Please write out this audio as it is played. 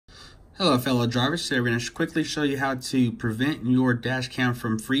Hello fellow drivers, today we're going to quickly show you how to prevent your dash cam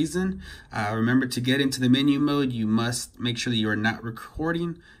from freezing. Remember, to get into the menu mode, you must make sure that you are not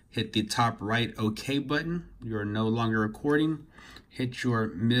recording. Hit the top right OK button. You are no longer recording. Hit your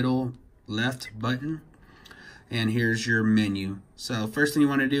middle left button and here's your menu. So first thing you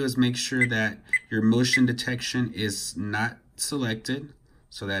want to do is make sure that your motion detection is not selected.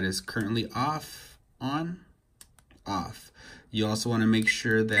 So that is currently off, on, off. You also want to make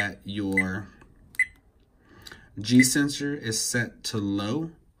sure that your G sensor is set to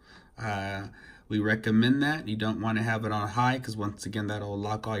low. We recommend that. You don't want to have it on high because once again that'll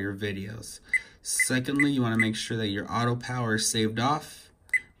lock all your videos. Secondly, you want to make sure that your auto power is saved off,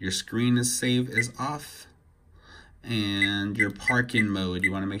 your screen is saved as off, and your parking mode,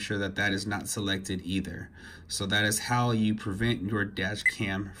 you want to make sure that that is not selected either. So that is how you prevent your dash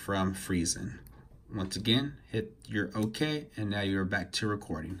cam from freezing. Once again, hit your OK, and now you're back to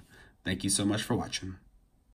recording. Thank you so much for watching.